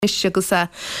Agus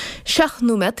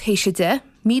seachnúmed héisiide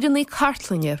mírannaí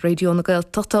cartlainne réidióna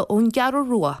Gaeltachta ón gearú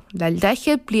rua le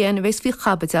leiche blian a bheits bhí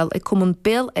chabadal ag cumann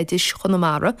béal idir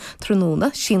Chonamara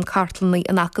tróna sin cartlainnaí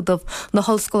an acadamh na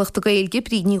hallscoilachta Gaeilge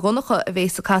bríd ní gonacha a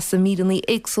bheits a casa mírannaí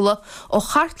éagsúla ó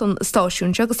chartlan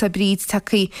stáisiún agus a bríd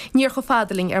tacaí níor go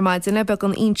fadaling maidin beg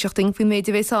an inseachting faoin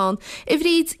méidir bheits an. I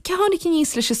bríd ceannig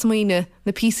níos leis is smaoine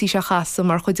na PC se chasa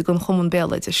mar chuide gon cumann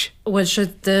béal idir. Well, se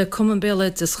de cumann béal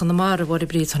idir Chonamara bhar i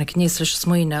bríd tháinig níos leis is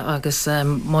smaoine agus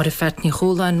mar i feit ní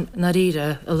Chúlainn na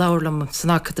ríre a laurlam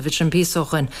snacad a bhid an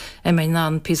písochan mé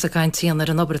ná písacain tían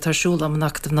ar an obair tarsúla am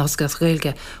nachtav nasgad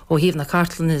Gaeilge ó híomh na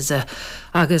cartlanise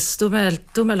agus dú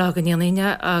me agan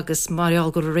íine agus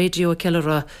marial gur radio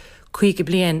ceile 5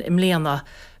 blian im léana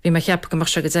bhí me cheap go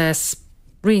mar se go dés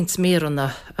rins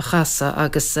méranna a chasa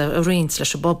agus a rins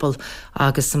leis a bobbal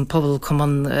agus an pobl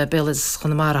cumann bélas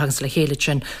Chonamara agus le chéile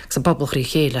sin gus a bobbal chrí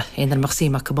chéile éonar mar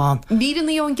síach cabán.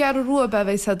 Mírannaí ón gearú rua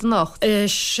bheits a nacht?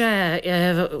 Bhris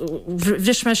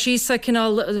me sísa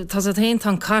cinál tá a héon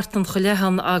tan cartan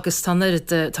choléhan agus tá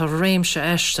tá réimse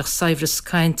eisteach saibhras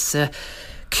cainte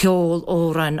ceol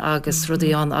órain agus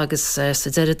rudaíán agus sa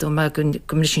deirid me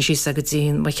gomrisin sí a go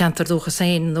dtín, mai cheantar dúchas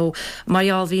éin nó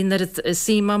maiall hí nar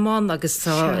síma amán agus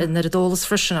nar dólas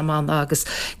frisin amán agus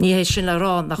ní hééis sin le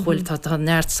rá nach bhfuil tá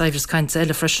neart saibhras cainte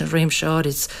eile frisin réimse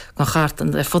áid gan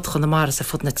chartan fut Chonamara a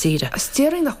fut na tíre.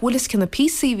 Steering nach bhfuil cinna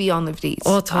PC hí an a bhríd.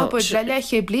 Le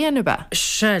leiche bliana be?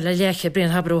 Se le leiche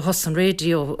blian habrú hos an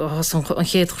radio hos an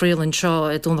chéad chréalann seo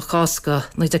dúnach cáca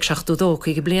 1972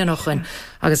 chuige blianachan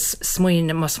agus smaoin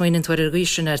mas smaoinn tuair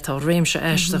rísin tá réimse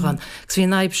eisteachan. Gus bhí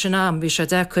naib sin am, bhí sé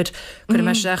decuid gur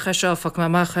me secha seo fach me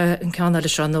macha an ceanna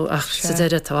leis an nó ach sa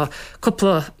deire tá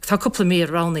cúpla mí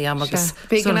ránaí am agus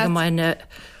meine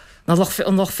an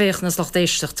loch féchnas loch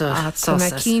déisteachta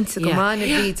cínta go mána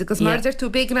bríd agus mardir tú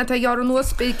béganna a jaar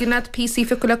nuas béganna PC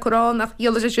fi le chorán nach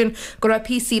dhéala sin gur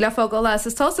PC le fágáil leis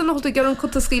is tá nach gur an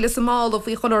chuta scíle sa mála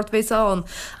bhí choirt bhéis an.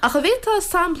 A cha bhéta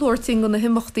samplúirting an na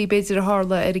himachtaí beidir a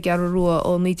hála ar a gearú rua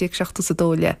ó 19 sa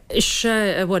dóile. Is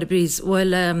sé bhar brís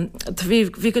bhfuil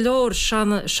bhí go leor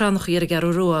seannach ar a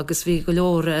gearú rua agus bhí go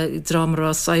leor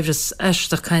drámara saibhras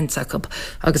eisteach cainte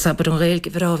agus ab an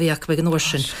Gaeilge bhráhíach be an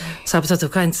orsin sabtá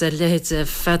cainte lehéid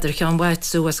feidir chean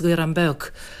bhaitú as goir an beg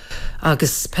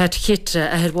agus pet chitre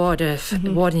ar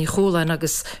bháin Chúlainn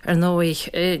agus ar nóí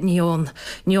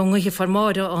níonghí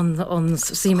farmáide an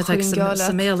síimeteach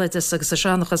sa méleidir agus a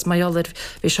seannachas maiallir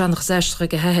bhí seannachas eisteach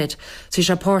go héid. Tá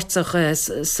sé pórtach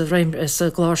sa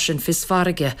glásin fis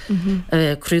farige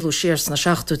cruúlú siars na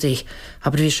 16údaí,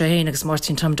 aber bhí sé héin agus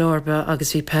Martin Tamdorba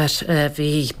agus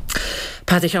bhí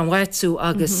Paddy an Waitú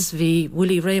agus bhí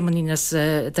Willie Raymonínas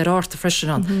der áta freisin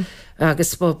an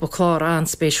agus ba chlár an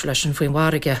spéisiú leis an faoin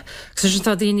warige. Gus sin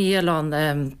tá daoine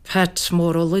eán pet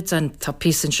mór ó luidan tá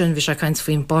písan sin bhí sé caint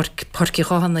faoin parci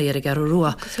chahanna ar a gearú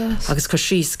rua agus chu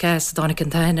síos cés dánig an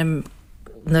tainim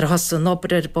nar has an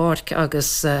obair barc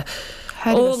agus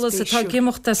ólas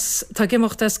tá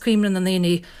gimocht cuimran an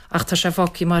éine ach tá sé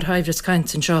bhaci mar haimhras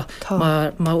caintin seo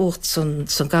má ócht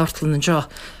san gartlan an seo.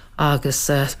 agus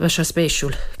bheit sé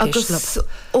spéisiúil. Agus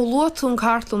ó luatún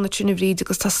cartlan na tuna bhríd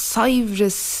agus tá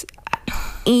saibhras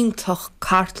ionintach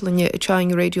cartlanne i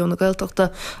teang radio na Gaeltachta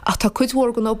ach tá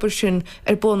cuidhór gan obair sin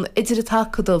ar bun idir a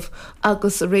tacadamh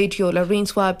agus radio le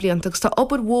rionsháib blianta agus tá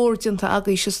obair mhórdianta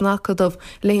agaí se snacadamh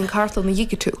le an cartlan na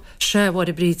dhiige tú. Se bhar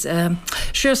i bríd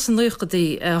siar san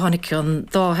luchadaí tháinig an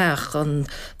dátheach an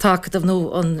tacadamh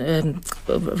nó an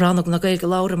rannach na Gaeilge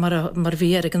lára mar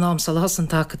bhí ar an námsal has an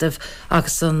tacadamh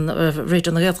agus an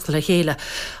radio na Gaeltachta le chéile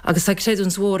agus ag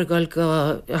séún mhór gail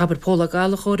go habar póla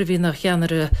gála chóir bhí nach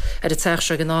cheanar ar a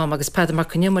teach se gnám agus peidir mar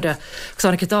connimara gus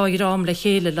anna dá rám le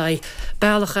chéile le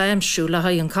bealacha aimsú le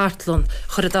haid an cartlan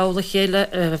chur a dála chéile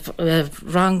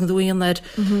rangdúíonar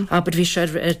aber bhí sé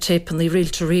ar tapan í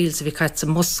réalta réals a bhí caiit sa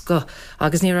Mosca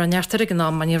agus ní an neartar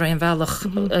gnám man ní ra an bhealach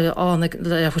ána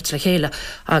le chuirt le chéile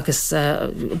agus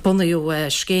bunaú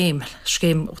scéim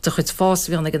de chuid fás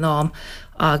bhí anna gnám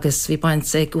agus bhí baint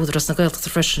ag údras na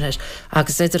Gaeltachta freisinir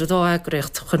agus idir a dá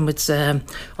agreacht churmuid an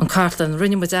cartlan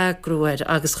rinnemuid agrúir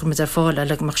agus churmuid ar fáile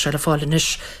le mar se le fáile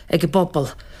is ag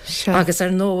bobbal agus ar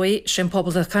nóí sin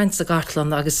pobl a caint a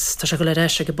gartlan agus tá se go le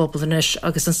éis ag bobbal is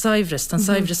agus an saibhras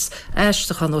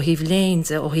eisteachan ó híomh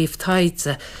léinde ó híomh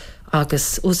taide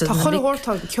agus Tá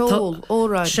choirtá ceol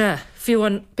óráid se fiú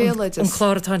an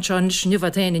chláirtáin seán nniuh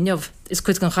déine is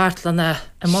cuid an chartlan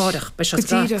a marach be se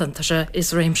gartan tá se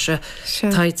is réimse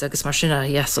taid agus mar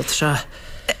sinna so se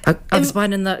agus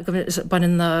bain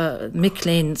na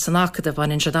miléin san acad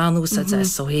bain in sedanú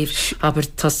so híh aber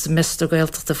tas mistar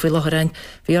gailta a fuilein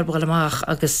bhíarbáil amach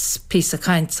agus pí a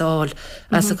caiintáil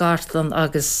as a gartlan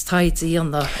agus taid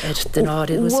íonna den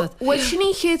áí. Bhil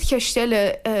sinní chéad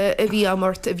cheistelle a bhí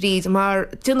amart a bhríd, mar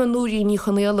duna núí ní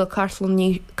chunéile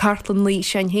cartlan lí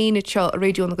sé héine seo a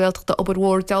réú na gailta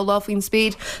oberhór deláh hín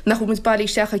spéid nach chum bailí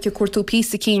secha ce cuatú pí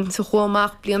a cín sa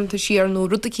chuamach blianta siar nó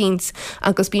ruta cíns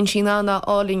agus bín sin anna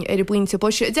áling ar a buinte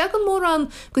buise. De an mór an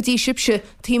go dtí sibse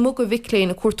tí mo go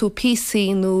bhicléin a cuatú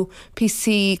PC nó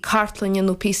PC cartlan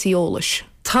nó PC ólais.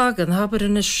 Tagan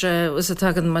habarin is a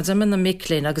tagan ma zemin a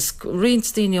miléin agus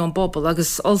rinstíine an bobbal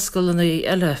agus allscoilna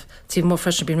eile tí mór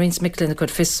fresin bín rins miléin a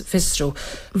chud fistrú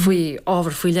faoi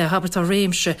ábhar faoi le habar tá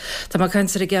réimse Tá má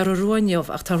caiin a gear roiineh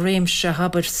ach tá réimse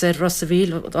habar sé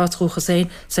Rossahíl átrúchas éin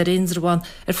sé indraháin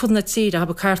fud na tír a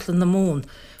habar cartlan na mún.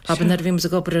 Haben bhím a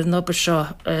gobar an obair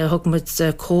seo thugmuid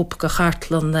cóp go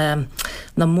chartlan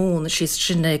na mún síos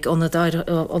sinnig óna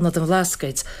an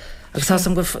lascaid. Agus tá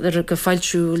sam go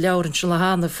fáilú leabhann se le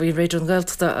hána faoi réidir an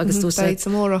gailta agus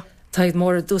Taid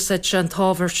mór dúsaid se an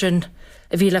tábhar sin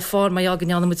a bhí le fáil mai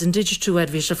agan anna an digitú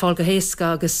bhí se fáil go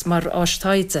héasca agus mar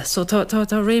ástaide, so tá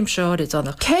réim se áid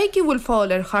annach. Céigi bhfuil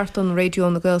fáil ar chartlan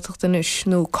réidió na gailteachta inis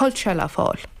nó coilte le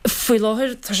fáil? Fuoi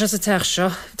láthir tá sé sa teach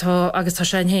seo agus tá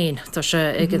sé héin, Tá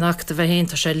sé ag an achta bheith héin,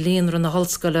 tá sé líonar an na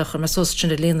hallscoile chu me sos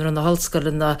sin líonar an na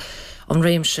hallscoile na an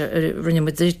réimse rinne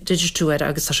mu digitú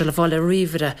agus tá sé le fáil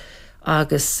rivere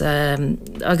agus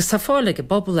tá fáil go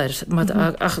bobbal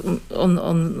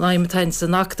an naimmetein san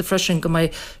nachta freisin go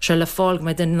mai se le fáil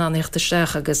mai den aníochtta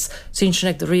steach agus sin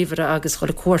sinnig de rivere agus chu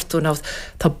le cuairtú ná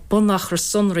tá bunachar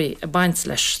sunraí a baint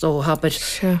leis tó habair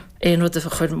éon rud a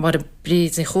chur mar a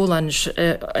bríd in choláin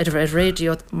ar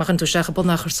réidio machchan tú seach a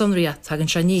bunachar sunraí tagann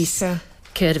se níos.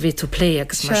 Céir bhí tú plé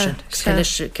agus mar sin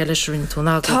ceisiún tú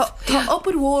ná. Tá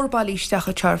obair mhór bailísteach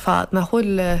a tear fad na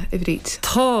chuil i bhríd.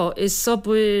 Tá is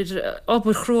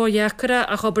obair chróheachara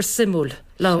a obair simúl.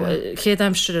 Chéad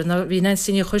aimsere hí ne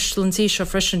sinne chuistlantí seo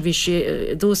freisin bhí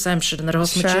si dús aimsere ar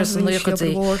hosmuir san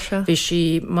nuchataí bhí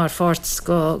si mar fát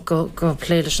go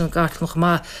pléiles an gartlach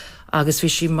má. Agus bhí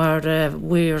si mar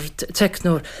weird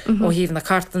technúr ó híomh na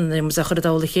cartan mu a chud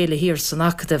dála chéile hir san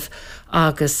acadamh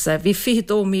agus bhí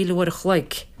 2 míle a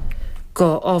chleig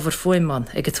go ábhar foiimán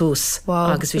ag go tús.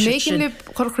 Agus bhí sin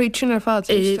chorchríid sin ar fad.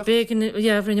 Bhégan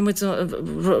mu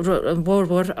an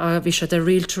bhórbór a bhí sé de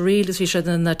riil to riil, bhí sé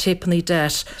den na tapaní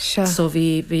deis. So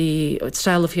bhí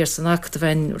stráilh hir san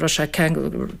acadamh ro sé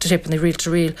tapaní riil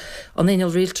to riil. An éil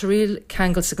riil to riil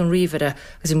cheangail sa an rivere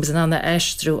agus mu an anna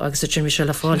eistrú agus sin bhí se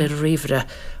le fáil ar a rivere.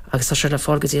 Agus tá se le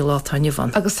fágad í lá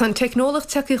tainehhan. Agus san technolacht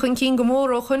teach chun cín go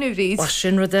mór ó chunú rís.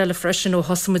 Sin rodéile freisin ó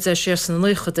hosamid sé san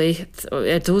nuchadaí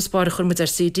dúspáir chumid ar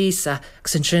CDsa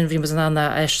agus sin bhí an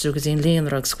anna eistrú go dtíon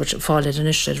léonar agus go fáile an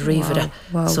is rivere,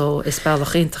 so is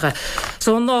bailach intacha.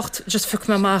 So an nácht just fu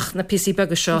me amach na PC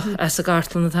bega seo as a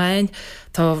gartlan na tain,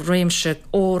 tá réimse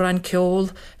órain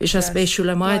ceol, bhí sé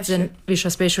spéisiúla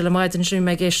maidin sin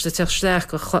me géiste teachsteach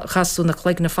go chasú na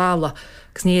chleig na fála.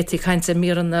 Gníetí chainte mí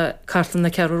an na cartlan na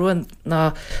cearúin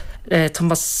na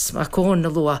Thomas Macón na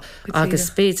lua agus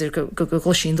béidir go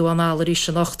glosín dú an ála rí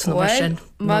an 8 na sin.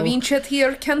 Má bhín siad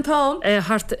hir centán?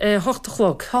 Hart 8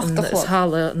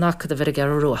 hála nachad a bhar gar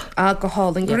ruá. A go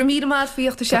háling. Gur mí má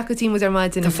fíochtta seachatí mu ar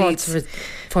maidin fád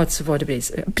sa bhd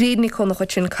bés. Brídní chuna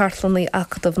chuid sin cartlannaí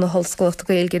acadamh na hallscoilta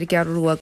gailgeir gar ruá